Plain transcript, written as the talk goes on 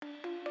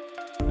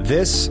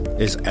This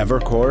is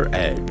Evercore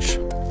Edge,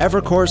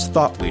 Evercore's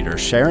thought leader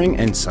sharing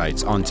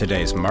insights on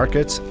today's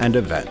markets and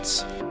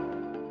events.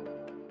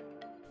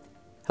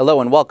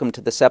 Hello and welcome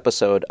to this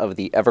episode of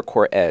the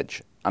Evercore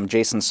Edge. I'm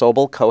Jason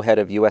Sobol, co-head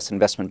of U.S.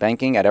 Investment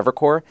Banking at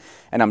Evercore,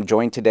 and I'm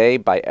joined today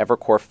by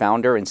Evercore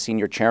founder and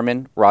senior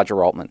chairman,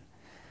 Roger Altman.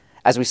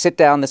 As we sit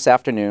down this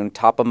afternoon,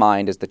 top of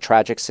mind is the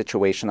tragic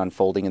situation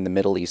unfolding in the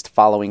Middle East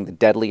following the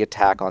deadly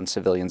attack on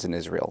civilians in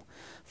Israel.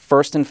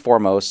 First and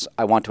foremost,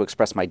 I want to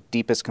express my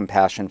deepest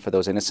compassion for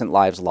those innocent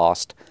lives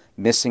lost,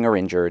 missing or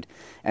injured,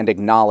 and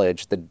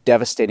acknowledge the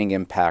devastating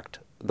impact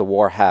the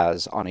war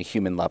has on a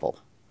human level.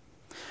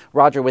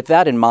 Roger, with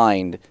that in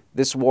mind,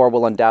 this war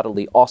will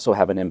undoubtedly also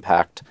have an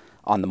impact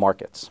on the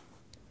markets.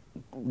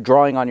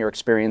 Drawing on your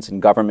experience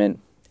in government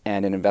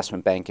and in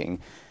investment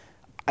banking,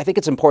 I think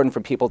it's important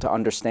for people to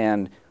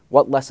understand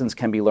what lessons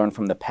can be learned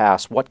from the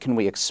past. What can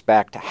we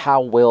expect?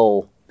 How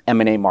will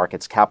M&A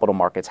markets, capital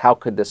markets, how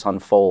could this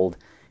unfold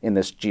in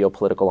this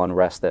geopolitical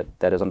unrest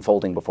that is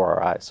unfolding before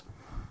our eyes?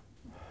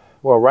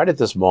 Well, right at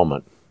this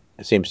moment,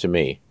 it seems to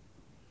me,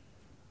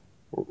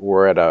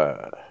 we're at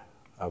a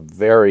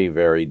very,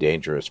 very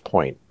dangerous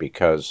point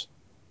because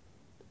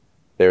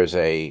there's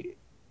an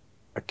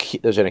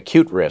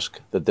acute risk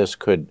that this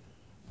could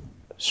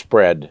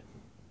spread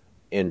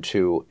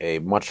into a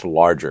much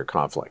larger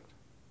conflict.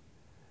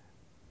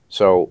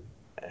 So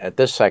at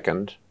this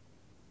second,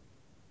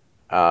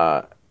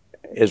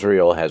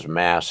 Israel has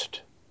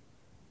massed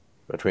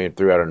between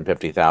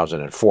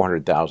 350,000 and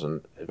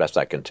 400,000, as best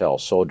I can tell,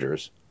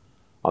 soldiers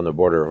on the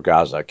border of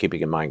Gaza,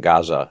 keeping in mind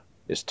Gaza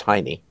is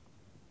tiny,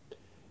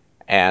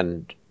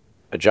 and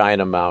a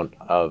giant amount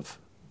of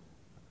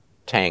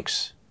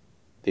tanks,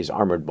 these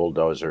armored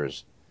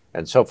bulldozers,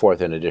 and so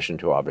forth, in addition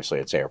to, obviously,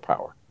 its air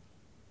power.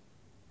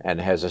 And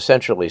has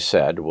essentially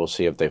said, we'll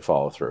see if they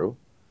follow through,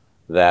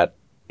 that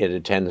it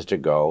intends to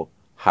go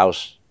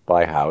house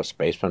by house,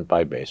 basement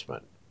by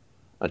basement,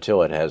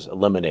 until it has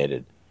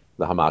eliminated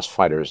the Hamas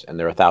fighters, and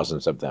there are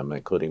thousands of them,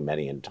 including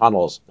many in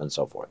tunnels and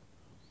so forth.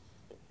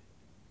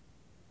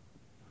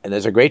 And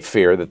there's a great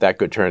fear that that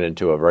could turn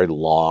into a very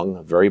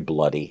long, very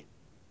bloody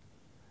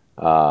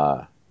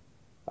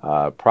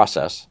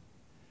process,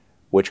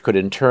 which could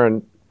in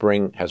turn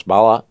bring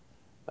Hezbollah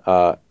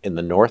in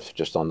the north,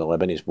 just on the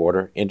Lebanese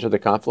border, into the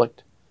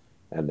conflict.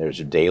 And there's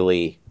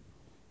daily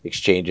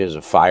exchanges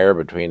of fire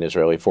between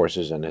Israeli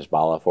forces and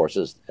Hezbollah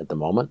forces at the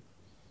moment.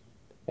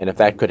 And if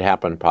that could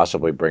happen,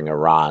 possibly bring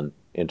Iran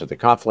into the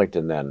conflict,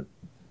 and then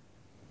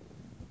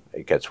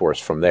it gets worse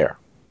from there.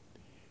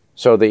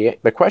 So the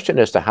question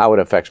as to how it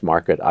affects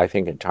market, I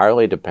think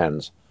entirely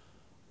depends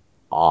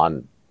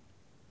on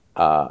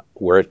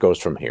where it goes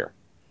from here.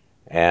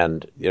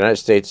 And the United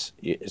States,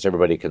 as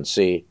everybody can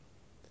see,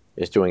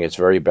 is doing its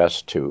very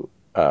best to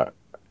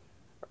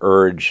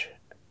urge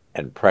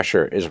and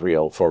pressure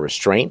Israel for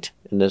restraint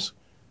in this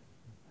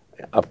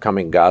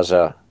upcoming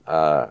Gaza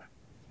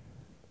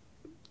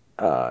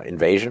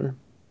invasion.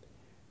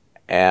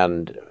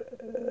 And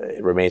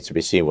it remains to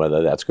be seen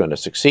whether that's going to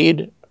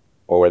succeed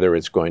or whether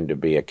it's going to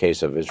be a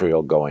case of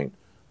Israel going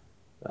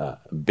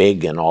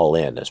big and all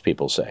in, as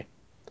people say.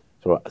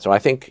 So I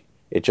think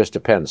it just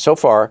depends. So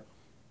far,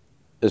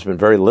 there's been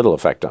very little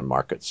effect on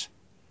markets,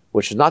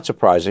 which is not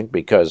surprising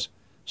because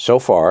so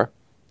far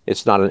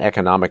it's not an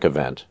economic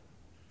event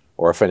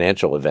or a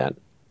financial event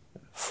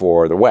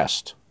for the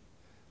West.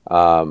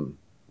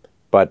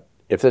 But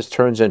if this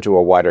turns into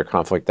a wider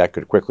conflict, that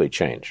could quickly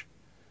change.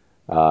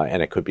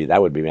 And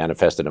that would be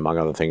manifested, among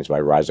other things, by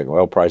rising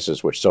oil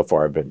prices, which so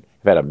far have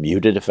had a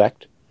muted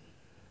effect,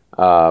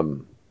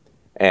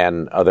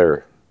 and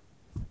other,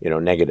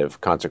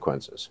 negative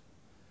consequences.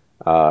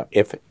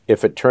 If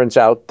it turns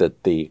out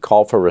that the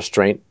call for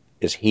restraint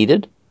is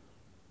heeded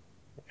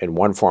in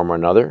one form or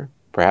another,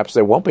 perhaps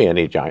there won't be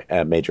any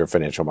major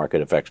financial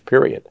market effects,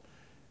 period,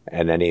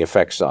 and any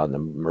effects on the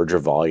merger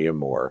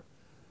volume or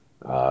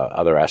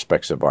other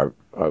aspects of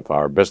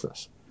our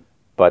business.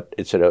 But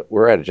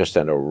we're just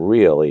at a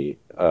really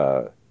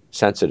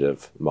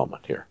sensitive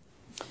moment here.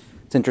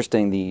 It's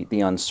interesting,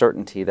 the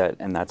uncertainty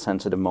and that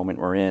sensitive moment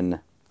we're in.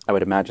 I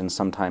would imagine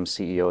sometimes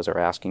CEOs are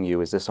asking you,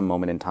 is this a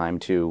moment in time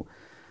to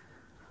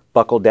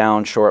buckle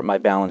down, shore up my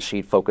balance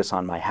sheet, focus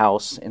on my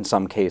house? In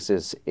some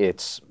cases,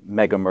 it's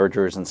mega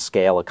mergers and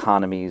scale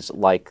economies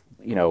like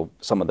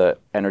some of the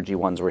energy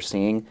ones we're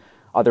seeing.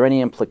 Are there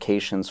any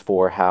implications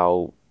for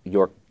how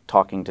you're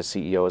talking to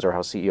CEOs or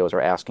how CEOs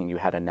are asking you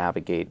how to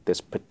navigate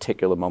this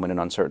particular moment in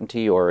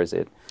uncertainty, or is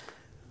it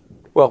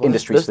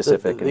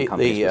industry-specific and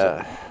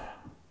company-specific?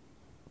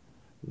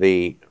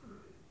 The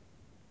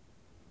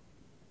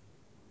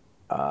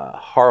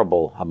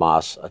horrible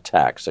Hamas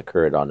attacks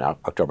occurred on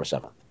October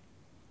 7th.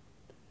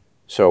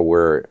 So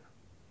we're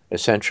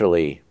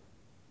nearly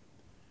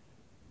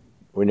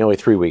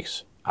 3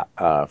 weeks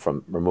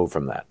removed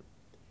from that.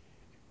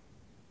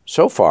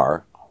 So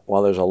far,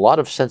 while there's a lot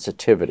of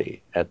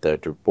sensitivity at the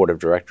board of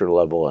director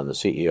level and the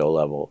CEO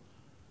level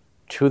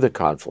to the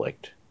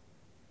conflict,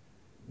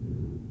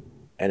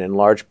 and in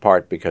large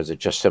part because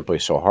it's just simply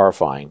so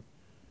horrifying,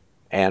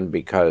 and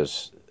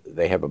because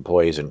they have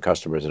employees and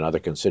customers and other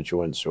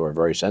constituents who are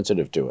very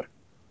sensitive to it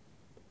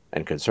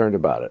and concerned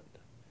about it.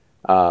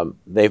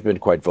 They've been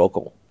quite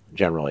vocal,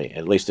 generally,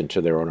 at least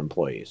into their own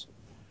employees.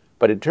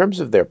 But in terms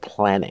of their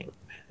planning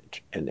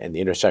and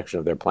the intersection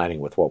of their planning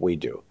with what we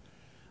do,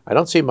 I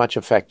don't see much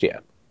effect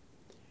yet.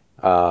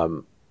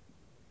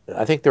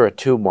 I think there are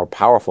two more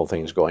powerful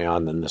things going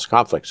on than this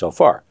conflict so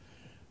far.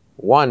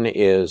 One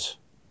is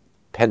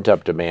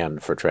pent-up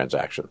demand for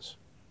transactions.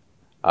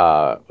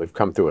 We've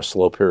come through a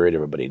slow period.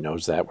 Everybody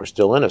knows that. We're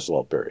still in a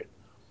slow period.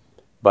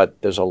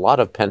 But there's a lot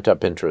of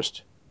pent-up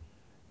interest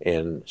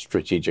in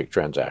strategic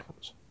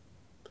transactions.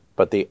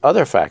 But the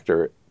other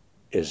factor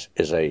is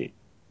a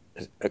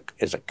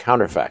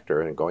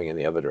counterfactor and going in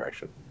the other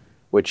direction,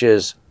 which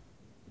is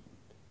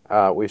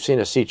we've seen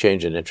a sea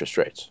change in interest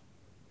rates.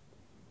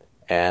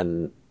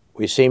 And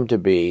we seem to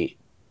be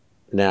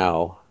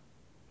now,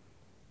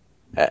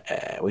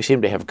 we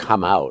seem to have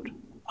come out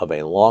of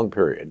a long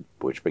period,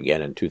 which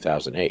began in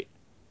 2008,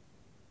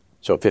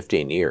 so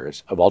 15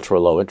 years, of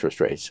ultra-low interest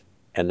rates.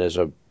 And there's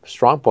a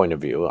strong point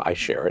of view, I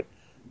share it,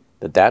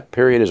 that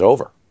period is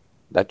over.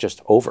 That's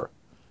just over.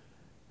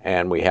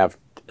 And we have,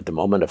 at the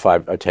moment, a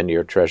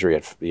 10-year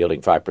Treasury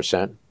yielding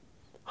 5%,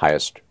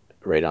 highest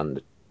rate on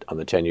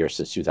the 10-year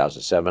since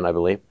 2007, I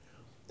believe.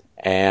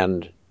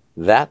 And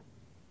that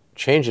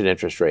change in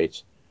interest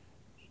rates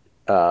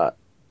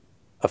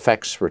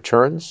affects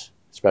returns,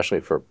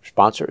 especially for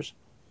sponsors,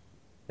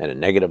 and it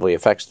negatively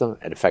affects them.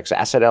 It affects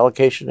asset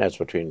allocation, that's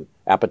between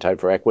appetite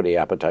for equity,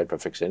 appetite for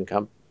fixed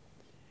income,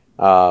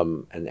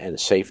 and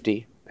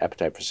safety,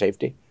 appetite for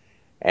safety.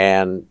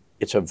 And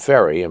it's a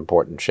very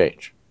important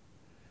change.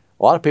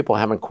 A lot of people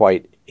haven't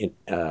quite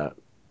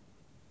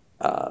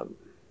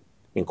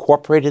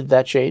incorporated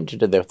that change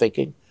into their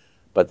thinking,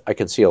 but I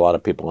can see a lot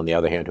of people, on the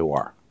other hand, who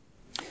are.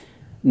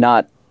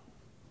 Not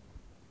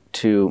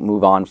to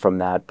move on from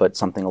that, but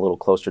something a little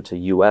closer to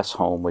U.S.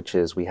 home, which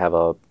is we have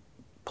a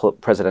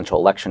presidential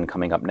election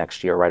coming up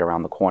next year, right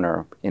around the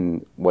corner,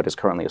 in what is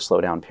currently a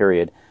slowdown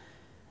period.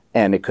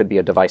 And it could be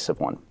a divisive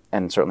one,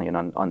 and certainly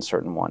an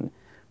uncertain one.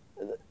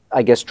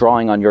 I guess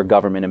drawing on your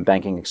government and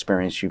banking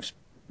experience,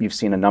 you've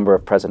seen a number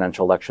of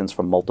presidential elections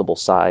from multiple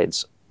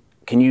sides.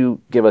 Can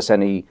you give us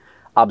any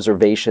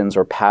observations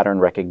or pattern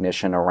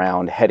recognition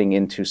around heading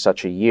into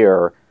such a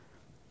year?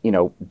 You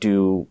know,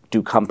 do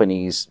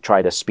companies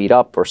try to speed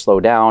up or slow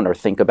down, or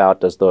think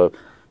about, does the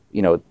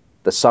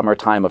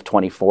summertime of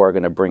 24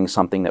 going to bring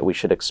something that we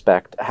should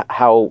expect?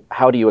 How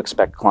do you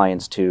expect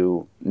clients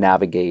to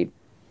navigate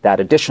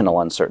that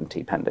additional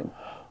uncertainty pending?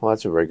 Well,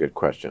 that's a very good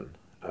question.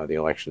 The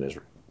election is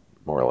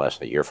more or less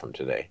a year from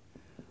today.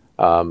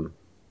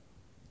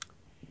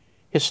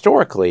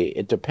 Historically,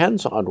 it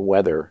depends on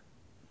whether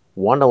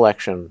one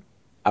election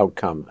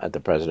outcome at the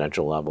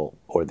presidential level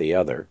or the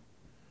other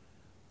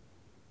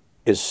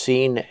is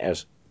seen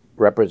as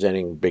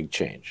representing big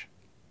change.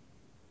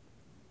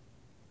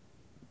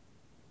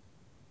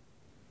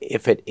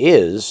 If it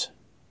is,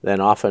 then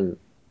often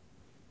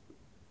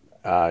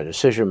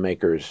decision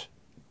makers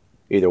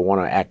either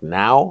want to act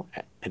now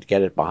and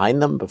get it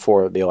behind them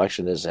before the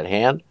election is at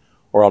hand,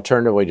 or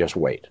alternatively just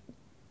wait.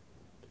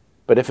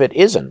 But if it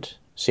isn't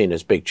seen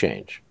as big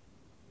change,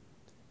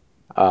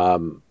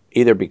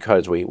 either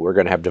because we're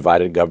going to have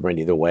divided government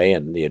either way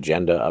and the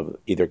agenda of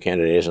either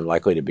candidate isn't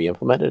likely to be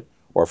implemented,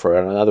 or for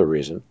another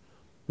reason,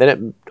 then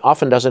it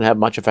often doesn't have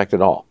much effect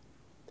at all.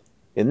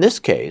 In this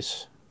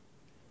case,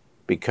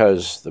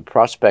 because the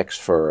prospects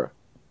for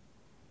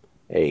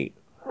a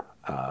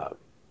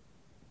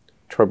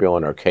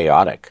turbulent or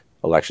chaotic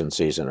election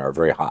season are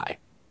very high,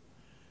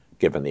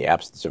 given the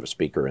absence of a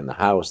speaker in the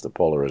House, the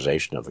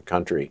polarization of the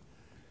country,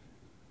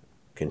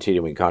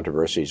 continuing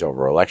controversies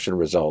over election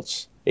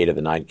results. 8 of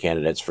the 9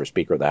 candidates for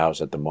Speaker of the House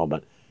at the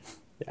moment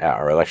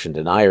are election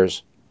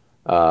deniers.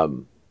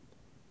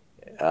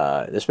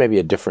 This may be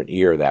a different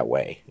year that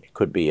way. It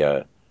could be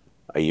a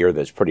year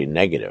that's pretty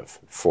negative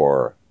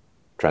for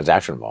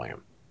transaction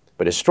volume.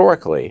 But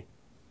historically,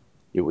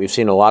 we've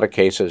seen a lot of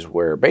cases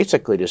where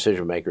basically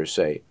decision makers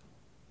say,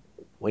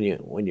 when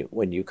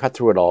you cut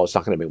through it all, it's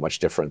not going to make much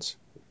difference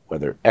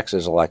whether X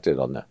is elected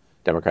on the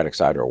Democratic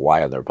side or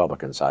Y on the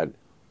Republican side.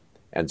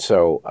 And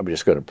so I'm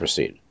just going to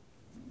proceed.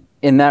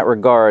 In that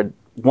regard,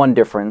 one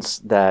difference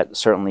that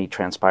certainly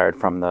transpired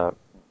from the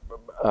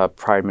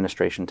prior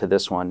administration to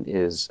this one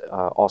is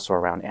also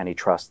around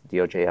antitrust,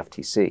 DOJ,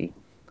 FTC.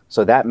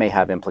 So that may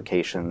have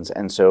implications.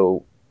 And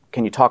so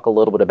can you talk a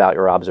little bit about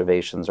your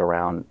observations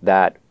around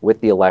that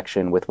with the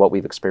election, with what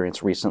we've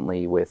experienced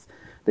recently with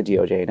the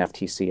DOJ and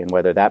FTC, and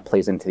whether that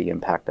plays into the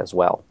impact as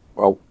well?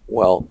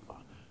 Well,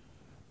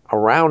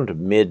 around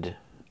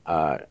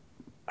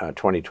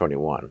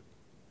mid-2021,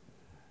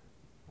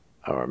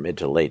 or mid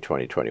to late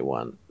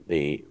 2021,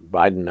 the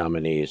Biden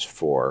nominees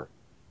for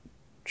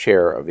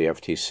chair of the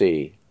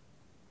FTC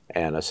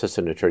and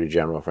Assistant Attorney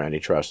General for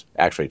Antitrust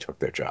actually took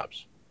their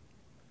jobs.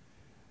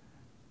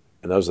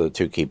 And those are the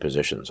 2 key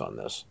positions on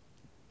this.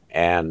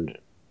 And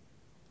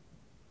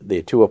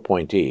the 2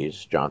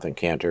 appointees, Jonathan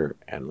Cantor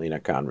and Lena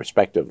Khan,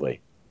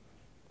 respectively,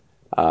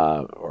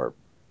 or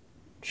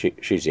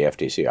she's the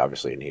FTC,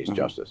 obviously, and he's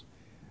Justice,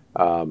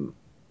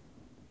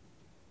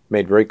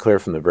 made very clear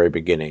from the very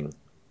beginning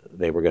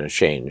they were going to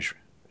change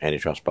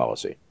antitrust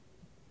policy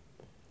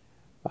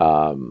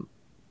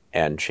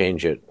and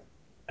change it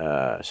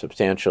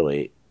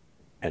substantially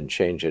and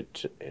change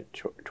it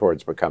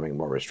towards becoming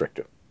more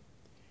restrictive.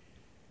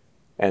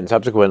 And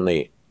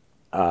subsequently,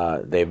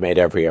 they've made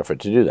every effort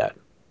to do that.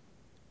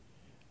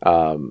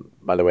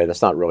 By the way,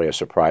 that's not really a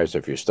surprise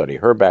if you study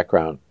her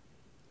background,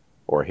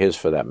 or his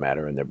for that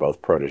matter, and they're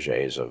both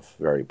protégés of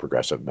very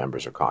progressive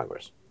members of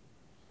Congress.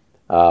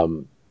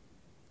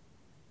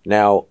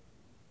 Now,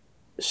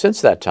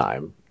 since that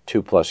time,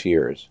 2+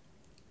 years,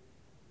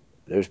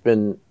 there's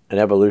been an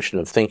evolution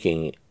of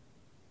thinking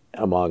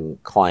among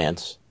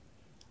clients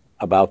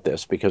about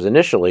this, because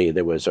initially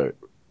there was a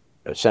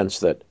sense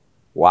that,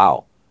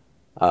 wow,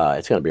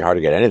 it's going to be hard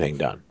to get anything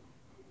done.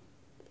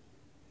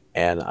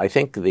 And I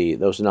think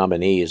those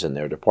nominees and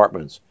their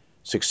departments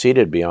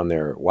succeeded beyond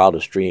their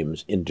wildest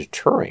dreams in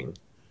deterring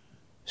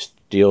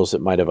deals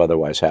that might have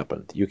otherwise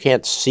happened. You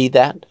can't see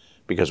that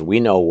because we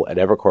know at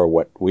Evercore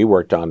what we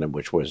worked on and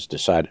which was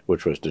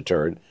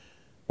deterred,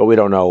 but we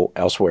don't know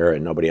elsewhere,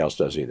 and nobody else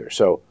does either.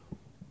 So,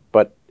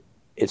 but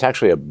it's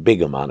actually a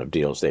big amount of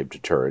deals they've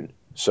deterred.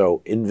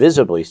 So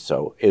invisibly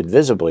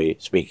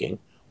speaking,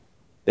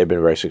 they've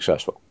been very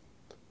successful.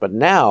 But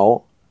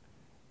now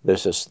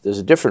there's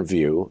a different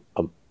view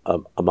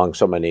among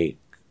so many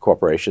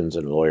corporations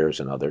and lawyers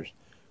and others,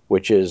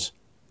 which is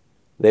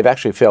they've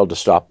actually failed to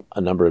stop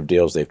a number of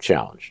deals they've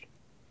challenged,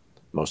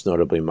 most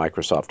notably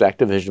Microsoft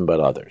Activision, but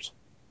others,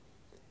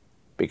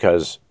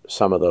 because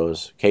some of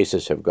those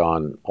cases have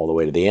gone all the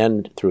way to the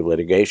end through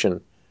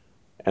litigation,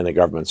 and the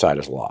government side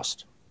has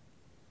lost.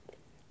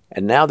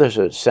 And now there's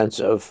a sense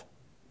of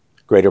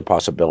greater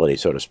possibility,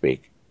 so to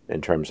speak,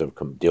 in terms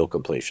of deal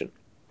completion.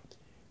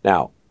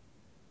 Now,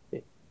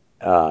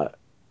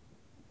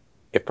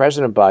 if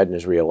President Biden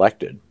is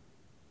reelected,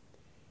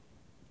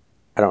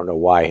 I don't know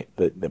why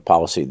the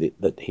policy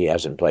that he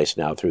has in place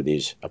now through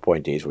these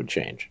appointees would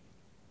change.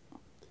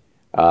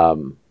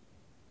 And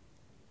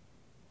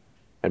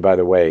by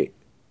the way,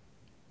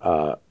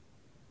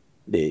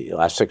 the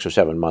last 6 or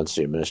 7 months,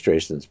 the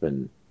administration's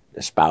been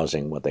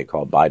espousing what they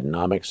call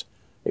Bidenomics.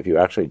 If you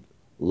actually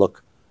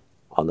look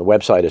on the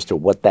website as to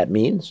what that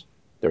means,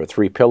 there are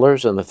 3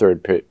 pillars, and the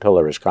third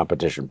pillar is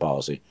competition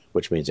policy,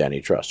 which means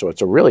antitrust. So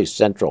it's a really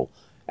central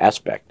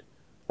aspect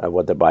of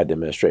what the Biden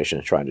administration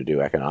is trying to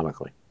do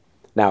economically.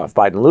 Now, if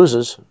Biden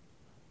loses,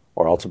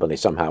 or ultimately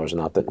somehow is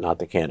not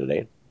the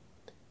candidate,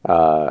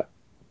 I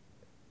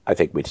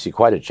think we'd see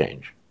quite a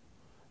change.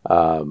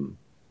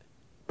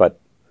 But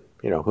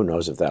who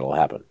knows if that'll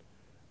happen?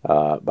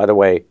 By the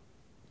way,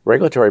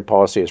 regulatory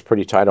policy is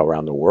pretty tight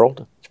around the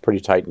world. It's pretty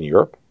tight in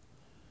Europe.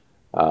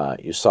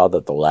 You saw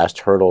that the last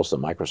hurdles the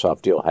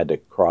Microsoft deal had to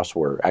cross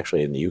were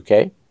actually in the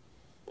UK.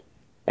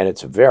 And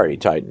it's very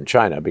tight in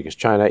China because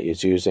China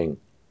is using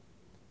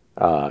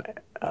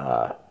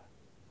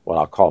what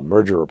I'll call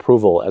merger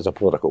approval as a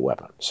political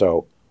weapon.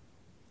 So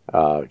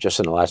just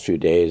in the last few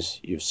days,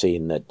 you've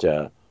seen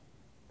that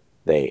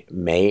they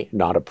may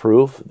not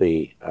approve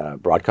the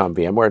Broadcom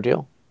VMware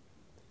deal.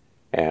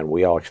 And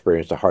we all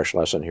experienced a harsh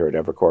lesson here at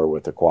Evercore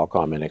with the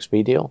Qualcomm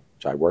NXP deal,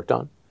 which I worked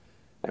on,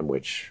 and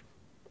which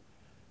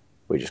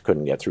we just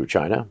couldn't get through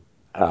China.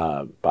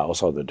 But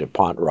also the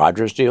DuPont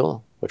Rogers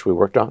deal, which we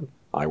worked on.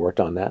 I worked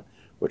on that,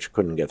 which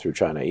couldn't get through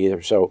China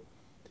either. So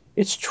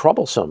it's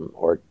troublesome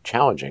or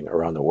challenging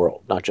around the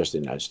world, not just the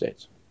United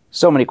States.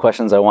 So many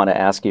questions I want to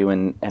ask you,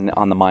 and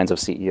on the minds of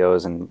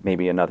CEOs, and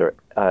maybe another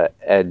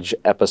Edge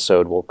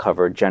episode will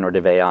cover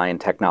generative AI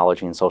and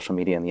technology and social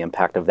media and the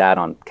impact of that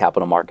on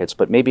capital markets.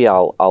 But maybe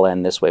I'll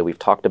end this way. We've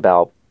talked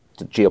about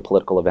the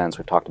geopolitical events.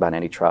 We've talked about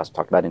antitrust,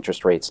 talked about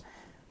interest rates.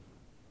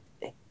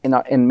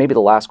 And maybe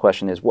the last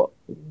question is,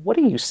 what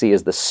do you see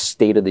as the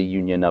state of the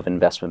union of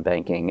investment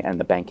banking and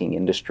the banking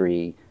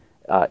industry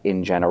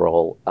in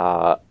general?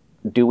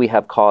 Do we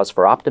have cause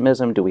for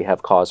optimism? Do we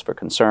have cause for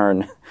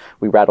concern?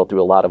 We rattled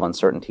through a lot of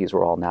uncertainties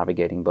we're all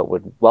navigating, but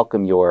would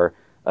welcome your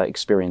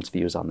experienced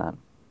views on that.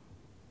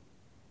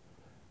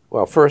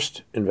 Well,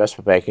 first,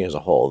 investment banking as a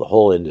whole, the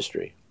whole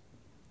industry.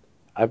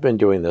 I've been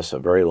doing this a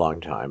very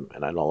long time,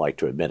 and I don't like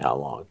to admit how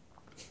long.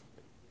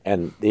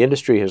 And the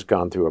industry has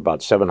gone through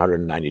about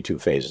 792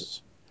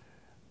 phases.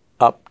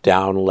 Up,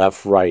 down,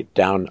 left, right,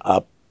 down,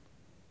 up,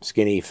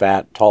 skinny,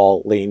 fat,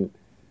 tall, lean.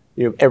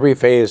 Every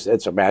phase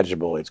that's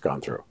imaginable it's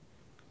gone through.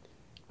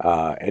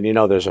 And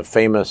there's a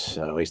famous,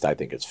 at least I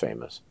think it's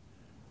famous,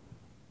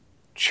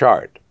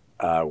 chart,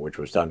 which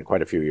was done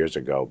quite a few years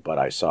ago, but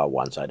I saw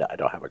once, I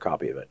don't have a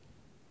copy of it,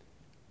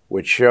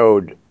 which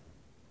showed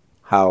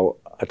how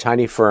a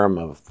tiny firm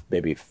of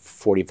maybe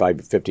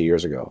 45, 50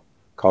 years ago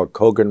called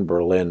Kogan,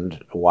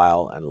 Berlind,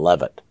 Weil, and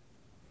Levitt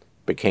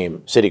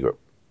became Citigroup.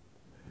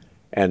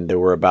 And there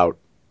were about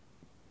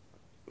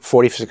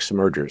 46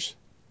 mergers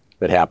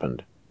that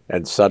happened,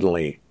 and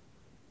suddenly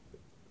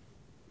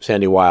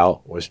Sandy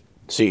Weil was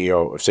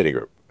CEO of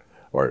Citigroup,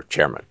 or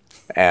chairman.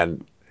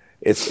 And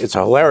it's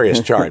a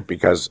hilarious chart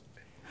because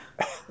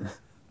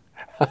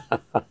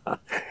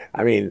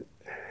I mean,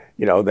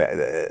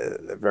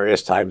 the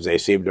various times they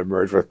seemed to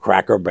merge with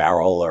Cracker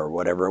Barrel or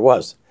whatever it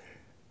was.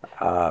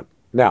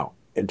 Now,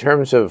 in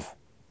terms of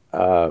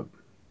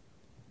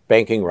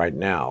banking right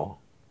now,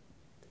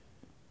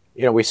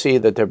 we see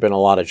that there have been a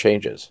lot of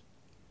changes.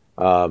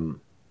 And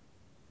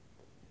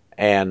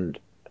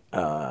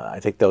I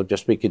think there'll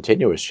just be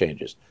continuous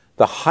changes.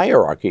 The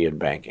hierarchy in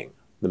banking,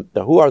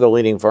 who are the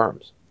leading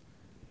firms?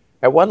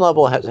 At one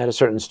level, has had a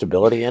certain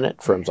stability in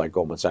it, firms like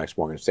Goldman Sachs,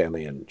 Morgan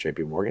Stanley, and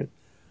JP Morgan.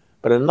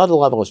 But at another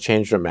level, it's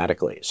changed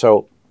dramatically.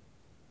 So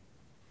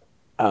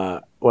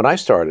when I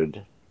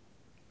started,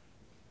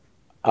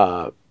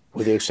 with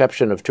the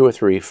exception of two or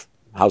three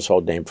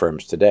household name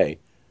firms today,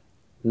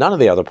 none of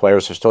the other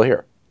players are still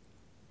here.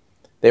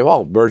 They've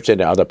all merged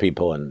into other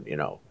people and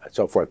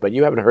so forth. But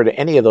you haven't heard of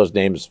any of those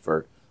names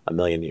for a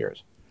million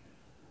years.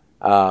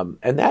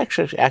 And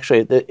actually,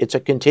 it's a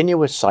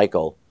continuous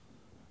cycle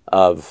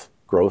of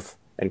growth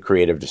and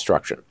creative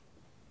destruction.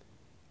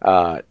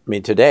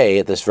 Today,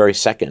 at this very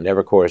second,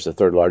 Evercore is the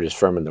third largest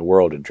firm in the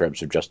world in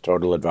terms of just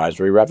total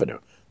advisory revenue.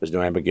 There's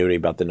no ambiguity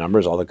about the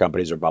numbers. All the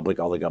companies are public.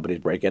 All the companies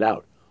break it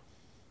out.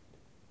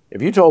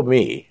 If you told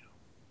me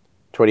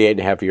 28 and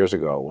a half years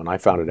ago when I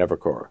founded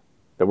Evercore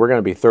that we're going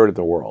to be third in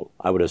the world,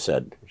 I would have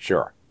said,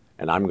 sure.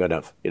 And I'm going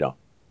to,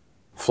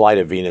 fly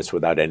to Venus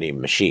without any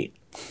machine.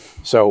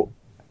 So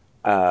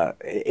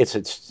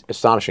it's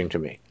astonishing to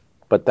me.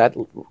 But that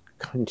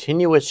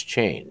continuous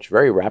change,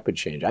 very rapid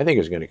change, I think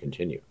is going to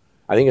continue.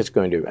 I think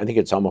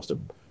it's almost a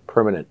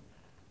permanent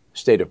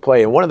state of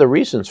play. And one of the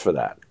reasons for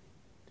that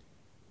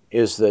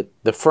is that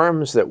the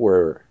firms that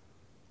were,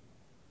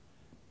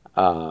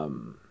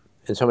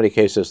 in so many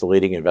cases, the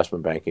leading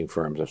investment banking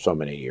firms of so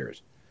many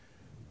years,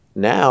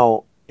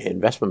 now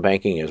investment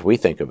banking as we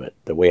think of it,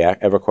 the way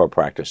Evercore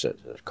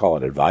practices it, call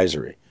it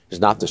advisory,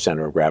 is not the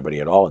center of gravity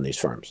at all in these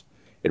firms.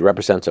 It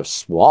represents a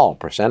small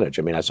percentage.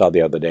 I saw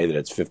the other day that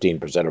it's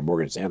 15% of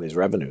Morgan Stanley's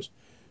revenues,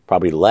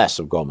 probably less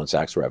of Goldman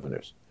Sachs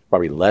revenues,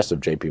 probably less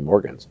of JP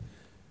Morgan's.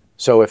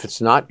 So if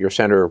it's not your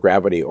center of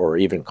gravity or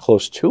even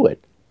close to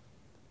it,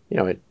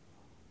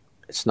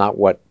 it's not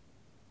what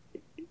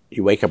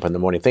you wake up in the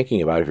morning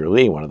thinking about if you're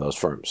leading one of those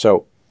firms.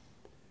 So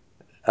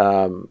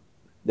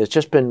there's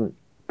just been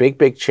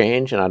big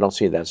change, and I don't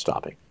see that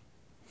stopping.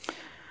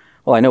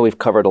 Well, I know we've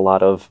covered a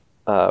lot of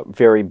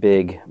very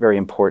big, very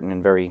important,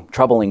 and very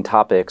troubling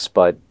topics,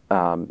 but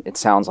it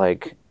sounds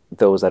like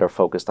those that are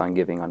focused on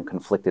giving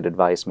unconflicted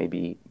advice may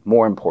be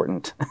more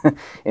important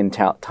in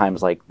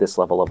times like this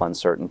level of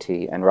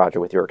uncertainty. And Roger,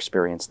 with your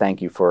experience,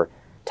 thank you for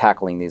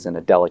tackling these in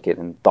a delicate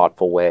and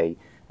thoughtful way.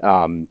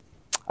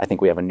 I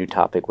think we have a new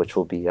topic, which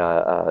will be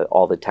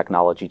all the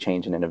technology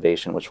change and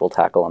innovation, which we'll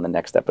tackle on the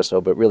next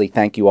episode. But really,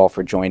 thank you all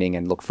for joining,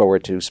 and look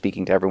forward to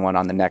speaking to everyone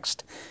on the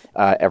next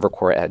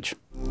Evercore Edge.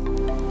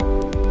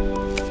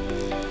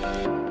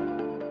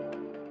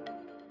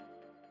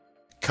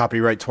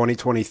 Copyright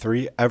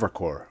 2023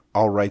 Evercore.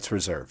 All rights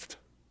reserved.